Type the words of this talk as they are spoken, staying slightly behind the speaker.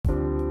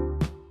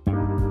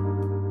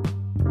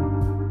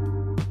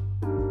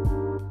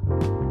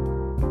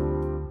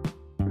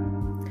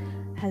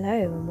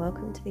Hello and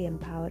welcome to the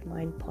Empowered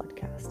Mind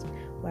podcast,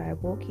 where I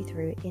walk you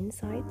through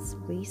insights,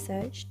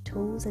 research,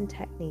 tools and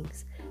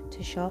techniques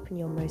to sharpen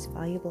your most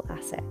valuable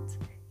asset,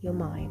 your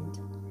mind.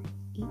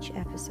 Each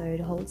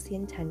episode holds the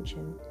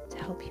intention to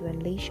help you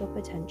unleash your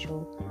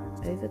potential,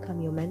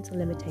 overcome your mental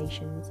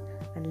limitations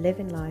and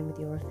live in line with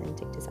your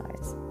authentic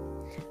desires.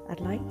 I'd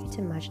like you to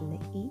imagine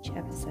that each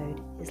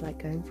episode is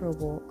like going for a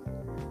walk.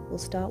 We'll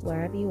start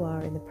wherever you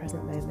are in the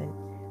present moment,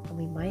 and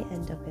we might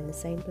end up in the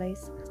same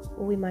place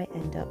or we might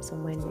end up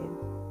somewhere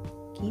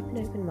new. Keep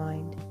an open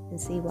mind and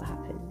see what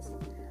happens.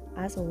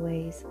 As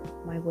always,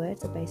 my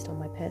words are based on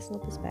my personal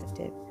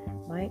perspective,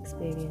 my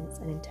experience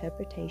and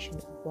interpretation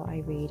of what I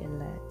read and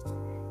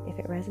learn. If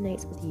it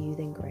resonates with you,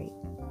 then great,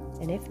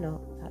 and if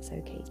not, that's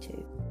okay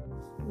too.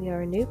 We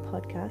are a new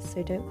podcast,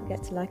 so don't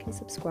forget to like and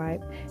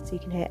subscribe so you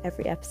can hear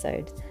every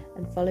episode,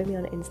 and follow me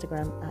on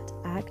Instagram at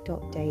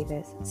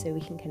ag.davis so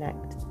we can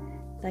connect.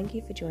 Thank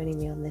you for joining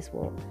me on this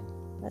walk.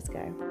 Let's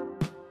go.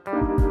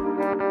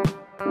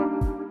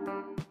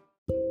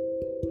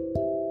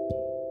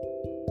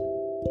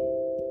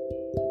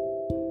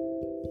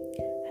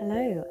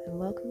 Hello and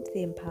welcome to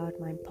the Empowered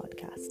Mind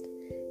podcast.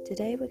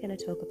 Today we're going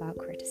to talk about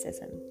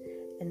criticism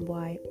and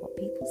why what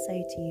people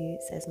say to you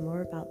says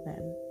more about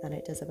them than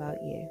it does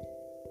about you.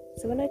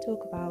 So when I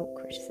talk about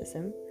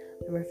criticism,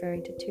 I'm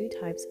referring to two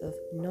types of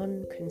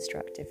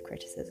non-constructive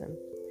criticism.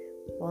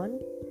 One,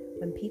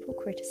 when people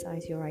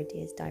criticize your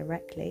ideas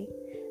directly,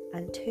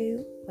 and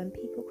two, when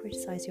people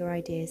criticize your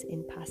ideas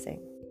in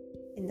passing.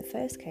 In the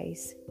first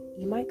case,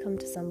 you might come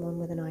to someone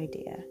with an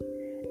idea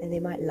and they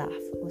might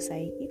laugh or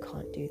say, "You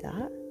can't do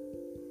that,"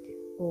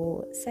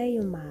 or say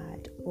you're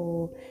mad,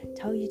 or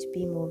tell you to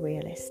be more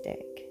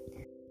realistic.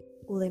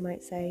 Or they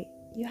might say,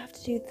 "You have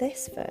to do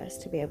this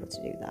first to be able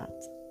to do that."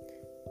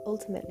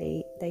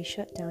 Ultimately, they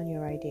shut down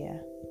your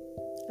idea.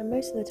 And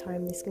most of the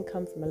time, this can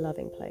come from a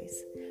loving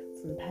place,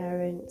 from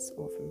parents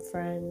or from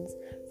friends,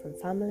 from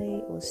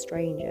family or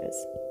strangers.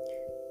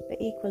 But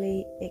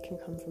equally, it can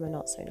come from a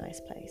not so nice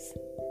place,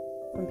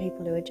 from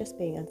people who are just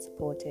being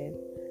unsupportive,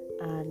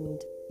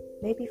 and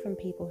maybe from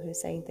people who are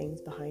saying things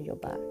behind your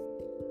back.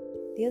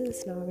 The other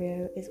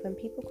scenario is when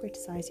people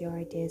criticize your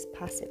ideas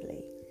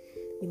passively.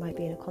 You might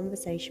be in a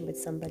conversation with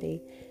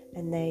somebody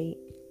and they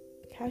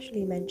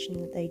casually mention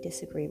that they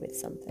disagree with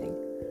something.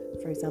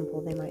 For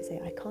example, they might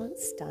say, "I can't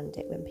stand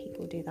it when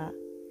people do that."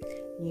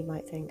 And you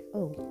might think,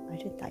 "Oh, I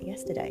did that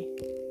yesterday."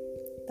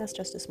 That's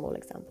just a small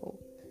example.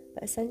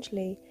 But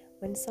essentially,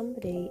 when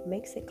somebody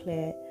makes it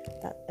clear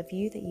that a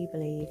view that you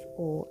believe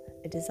or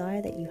a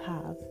desire that you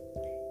have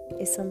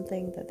is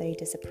something that they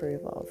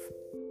disapprove of.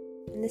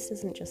 And this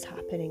doesn't just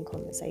happen in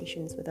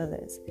conversations with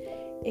others.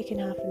 It can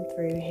happen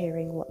through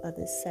hearing what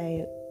others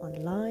say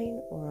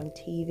online or on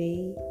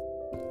TV.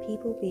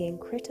 People being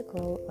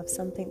critical of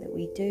something that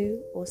we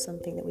do or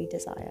something that we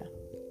desire.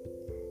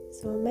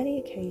 So on many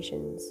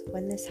occasions,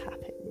 when this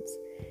happens,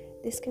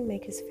 this can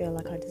make us feel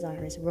like our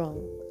desire is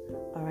wrong,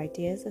 our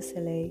ideas are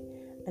silly,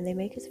 and they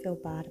make us feel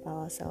bad about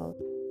ourselves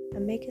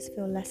and make us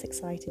feel less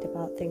excited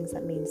about things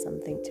that mean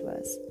something to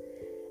us.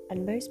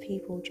 And most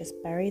people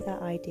just bury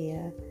that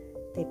idea,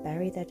 they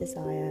bury their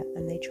desire,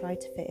 and they try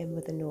to fit in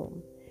with the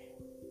norm.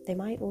 They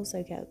might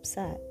also get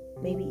upset,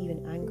 maybe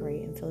even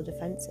angry, and feel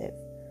defensive.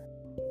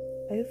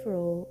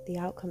 Overall, the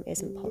outcome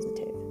isn't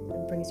positive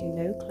and brings you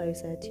no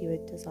closer to your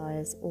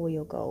desires or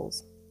your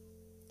goals.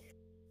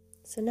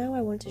 So now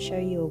I want to show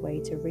you a way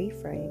to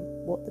reframe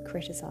what the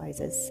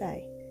criticizers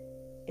say.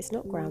 It's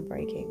not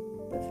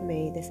groundbreaking, but for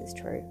me, this is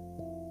true.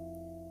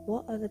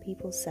 What other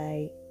people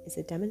say is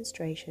a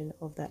demonstration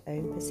of their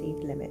own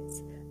perceived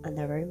limits and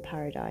their own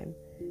paradigm,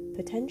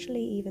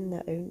 potentially even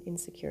their own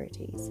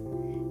insecurities.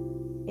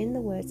 In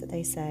the words that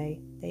they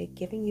say, they are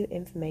giving you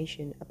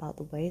information about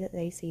the way that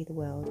they see the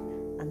world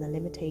and the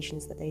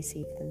limitations that they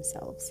see for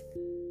themselves.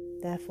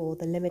 Therefore,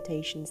 the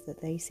limitations that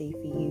they see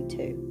for you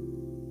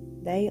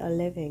too. They are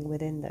living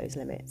within those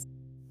limits,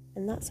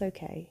 and that's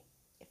okay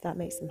if that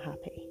makes them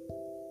happy.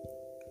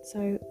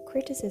 So,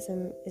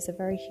 criticism is a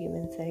very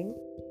human thing,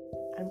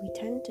 and we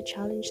tend to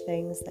challenge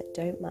things that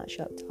don't match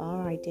up to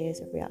our ideas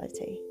of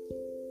reality.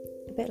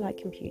 A bit like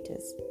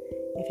computers.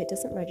 If it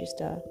doesn't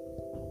register,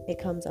 it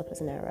comes up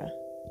as an error.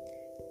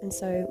 And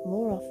so,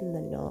 more often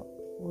than not,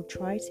 we'll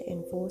try to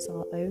enforce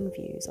our own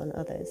views on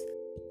others,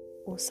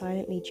 or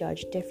silently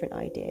judge different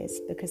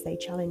ideas because they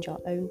challenge our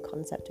own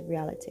concept of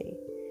reality,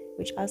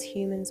 which as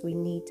humans we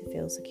need to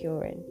feel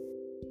secure in.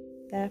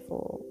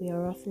 Therefore, we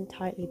are often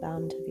tightly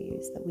bound to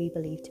views that we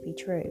believe to be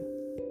true,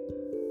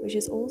 which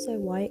is also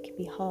why it can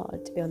be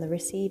hard to be on the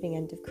receiving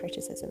end of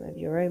criticism of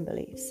your own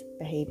beliefs,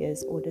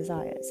 behaviours or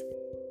desires,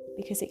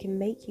 because it can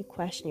make you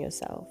question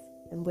yourself,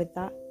 and with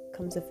that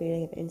comes a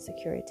feeling of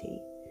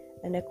insecurity.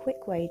 And a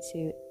quick way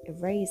to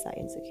erase that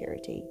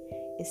insecurity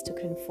is to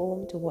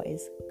conform to what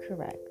is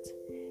correct,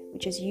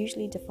 which is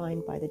usually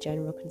defined by the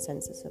general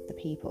consensus of the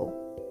people.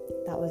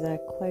 That was a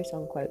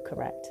quote-unquote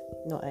correct,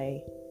 not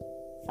a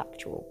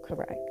factual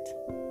correct.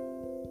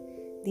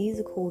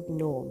 These are called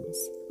norms,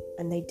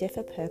 and they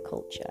differ per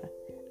culture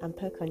and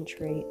per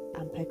country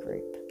and per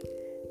group.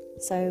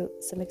 So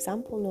some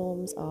example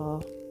norms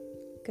are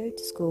go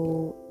to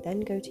school, then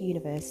go to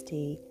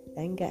university,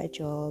 then get a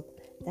job,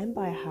 then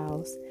buy a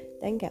house,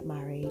 then get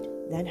married,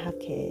 then have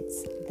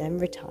kids, then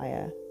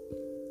retire,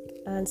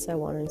 and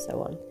so on and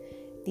so on.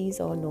 These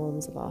are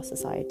norms of our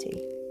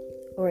society,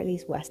 or at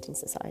least Western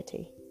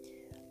society.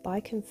 By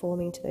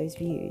conforming to those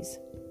views,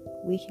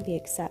 we can be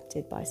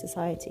accepted by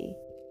society.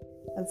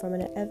 And from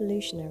an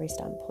evolutionary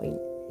standpoint,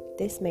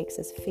 this makes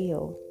us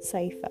feel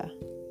safer.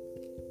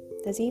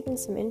 There's even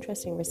some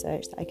interesting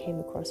research that I came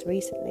across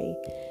recently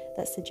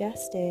that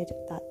suggested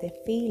that the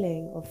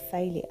feeling of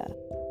failure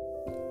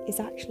is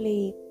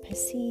actually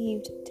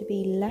perceived to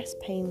be less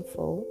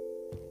painful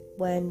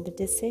when the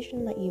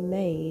decision that you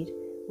made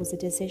was a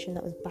decision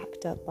that was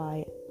backed up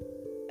by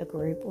a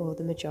group or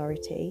the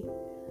majority,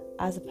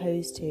 as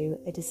opposed to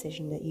a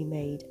decision that you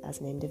made as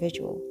an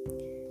individual.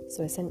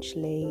 So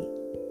essentially,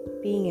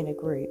 being in a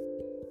group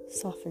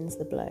softens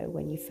the blow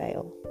when you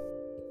fail.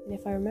 And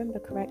if I remember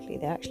correctly,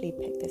 they actually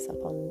picked this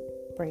up on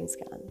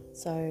BrainScan.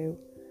 So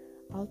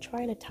I'll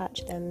try and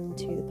attach them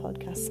to the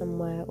podcast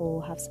somewhere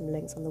or have some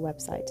links on the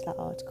website to that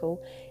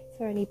article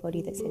for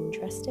anybody that's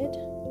interested.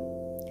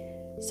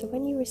 So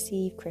when you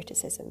receive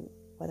criticism,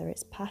 whether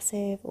it's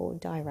passive or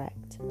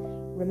direct,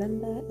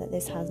 remember that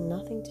this has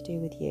nothing to do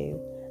with you,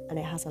 and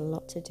it has a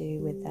lot to do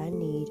with their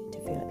need to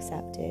feel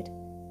accepted,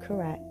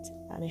 correct,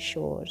 and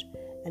assured,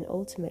 and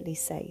ultimately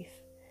safe.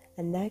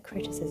 And their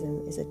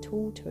criticism is a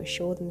tool to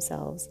assure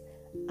themselves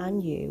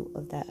and you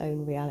of their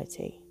own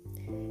reality.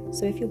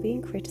 So if you're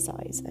being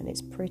criticised and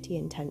it's pretty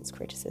intense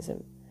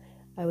criticism,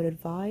 I would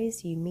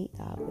advise you meet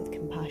that with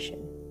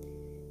compassion.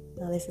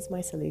 Now, this is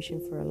my solution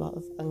for a lot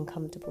of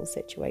uncomfortable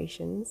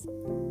situations,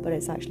 but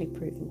it's actually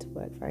proven to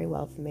work very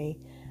well for me,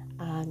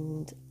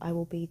 and I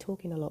will be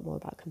talking a lot more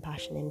about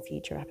compassion in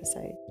future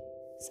episodes.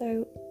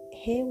 So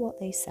hear what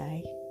they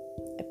say,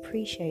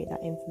 appreciate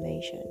that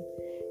information.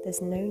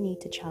 There's no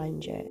need to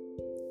challenge it,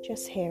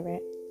 just hear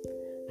it.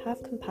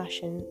 Have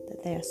compassion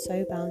that they are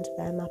so bound to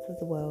their map of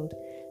the world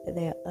that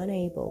they are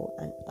unable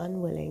and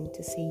unwilling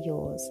to see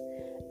yours,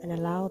 and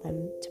allow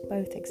them to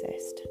both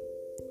exist,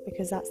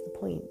 because that's the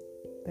point.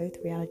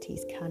 Both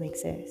realities can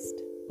exist.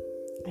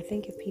 I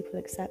think if people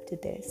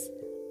accepted this,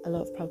 a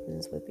lot of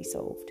problems would be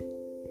solved.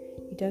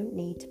 You don't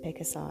need to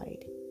pick a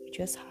side. You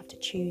just have to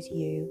choose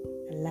you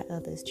and let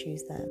others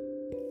choose them,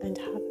 and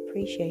have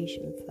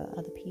appreciation for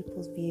other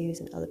people's views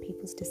and other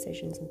people's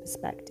decisions and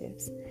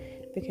perspectives,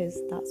 because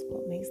that's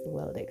what makes the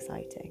world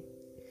exciting.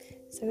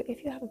 So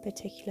if you have a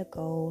particular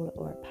goal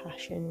or a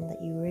passion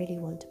that you really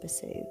want to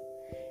pursue,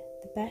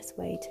 the best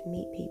way to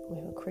meet people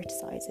who are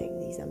criticizing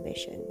these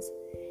ambitions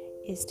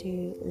is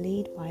to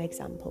lead by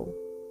example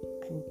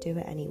and do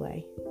it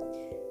anyway.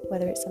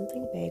 Whether it's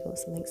something big or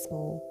something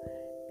small,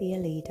 be a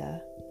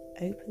leader,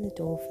 open the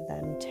door for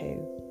them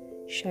too,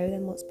 show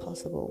them what's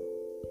possible.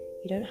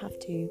 You don't have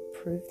to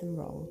prove them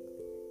wrong,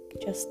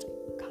 just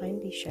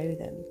kindly show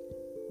them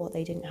what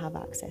they didn't have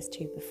access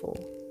to before.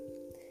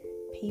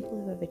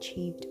 People who have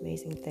achieved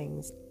amazing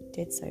things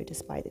did so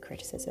despite the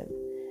criticism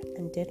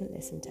and didn't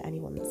listen to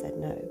anyone that said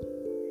no.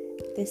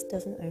 This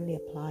doesn't only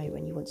apply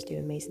when you want to do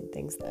amazing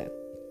things though.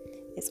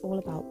 It's all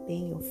about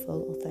being your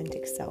full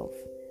authentic self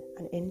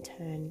and in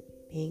turn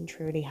being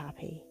truly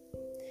happy.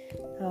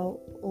 Now,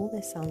 all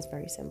this sounds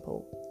very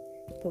simple,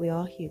 but we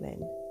are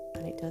human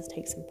and it does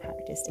take some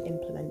practice to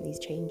implement these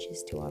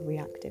changes to our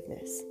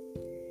reactiveness.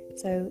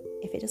 So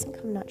if it doesn't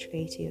come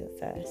naturally to you at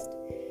first,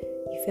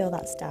 you feel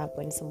that stab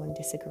when someone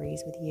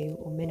disagrees with you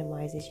or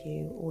minimises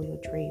you or your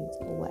dreams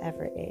or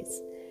whatever it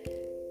is,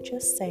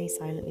 just say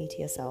silently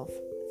to yourself,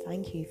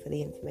 thank you for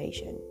the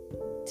information.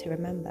 To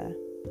remember,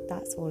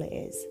 that's all it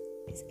is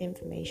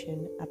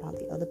information about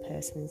the other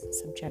person's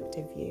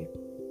subjective view.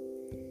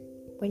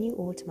 When you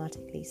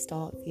automatically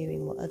start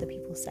viewing what other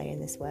people say in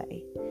this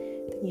way,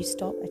 then you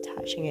stop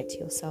attaching it to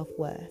your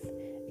self-worth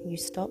and you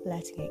stop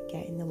letting it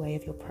get in the way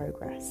of your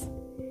progress.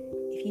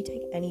 If you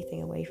take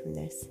anything away from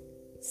this,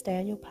 stay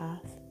on your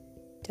path,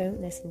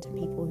 don't listen to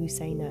people who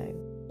say no,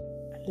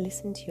 and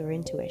listen to your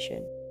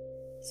intuition.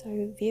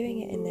 So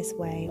viewing it in this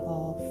way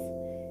of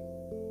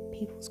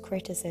people's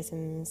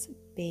criticisms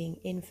being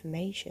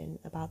information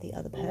about the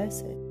other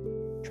person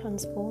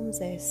transforms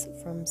this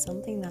from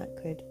something that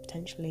could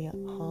potentially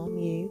harm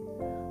you,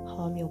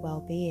 harm your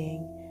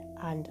well-being,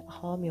 and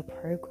harm your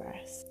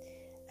progress,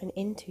 and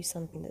into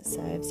something that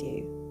serves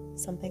you,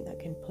 something that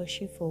can push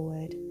you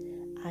forward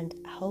and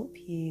help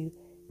you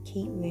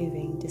keep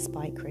moving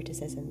despite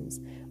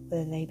criticisms,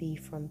 whether they be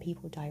from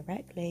people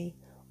directly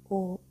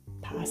or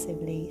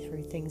passively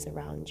through things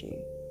around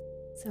you.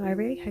 So I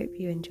really hope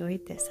you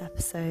enjoyed this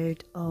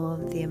episode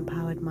of the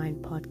Empowered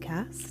Mind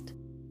podcast.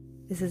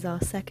 This is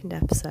our second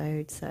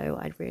episode, so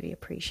I'd really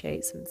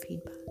appreciate some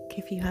feedback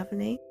if you have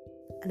any.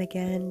 And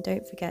again,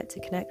 don't forget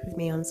to connect with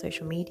me on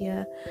social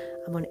media.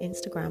 I'm on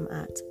Instagram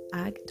at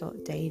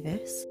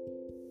ag.davis,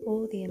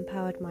 or the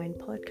Empowered Mind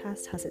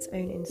podcast has its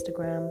own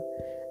Instagram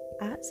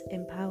at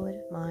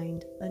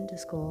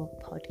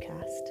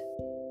empoweredmind_podcast.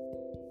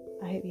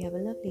 I hope you have a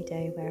lovely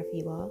day wherever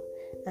you are,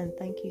 and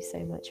thank you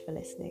so much for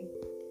listening.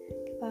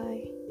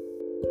 Goodbye.